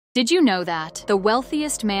Did you know that the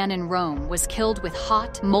wealthiest man in Rome was killed with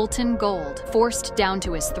hot, molten gold forced down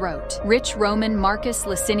to his throat? Rich Roman Marcus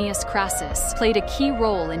Licinius Crassus played a key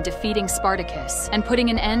role in defeating Spartacus and putting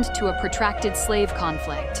an end to a protracted slave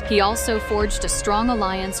conflict. He also forged a strong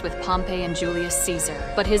alliance with Pompey and Julius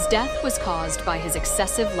Caesar, but his death was caused by his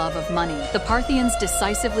excessive love of money. The Parthians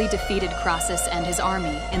decisively defeated Crassus and his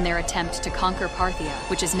army in their attempt to conquer Parthia,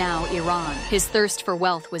 which is now Iran. His thirst for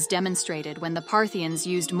wealth was demonstrated when the Parthians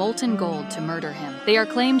used molten gold to murder him. They are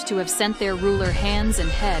claimed to have sent their ruler hands and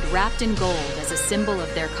head wrapped in gold as a symbol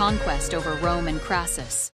of their conquest over Rome and Crassus.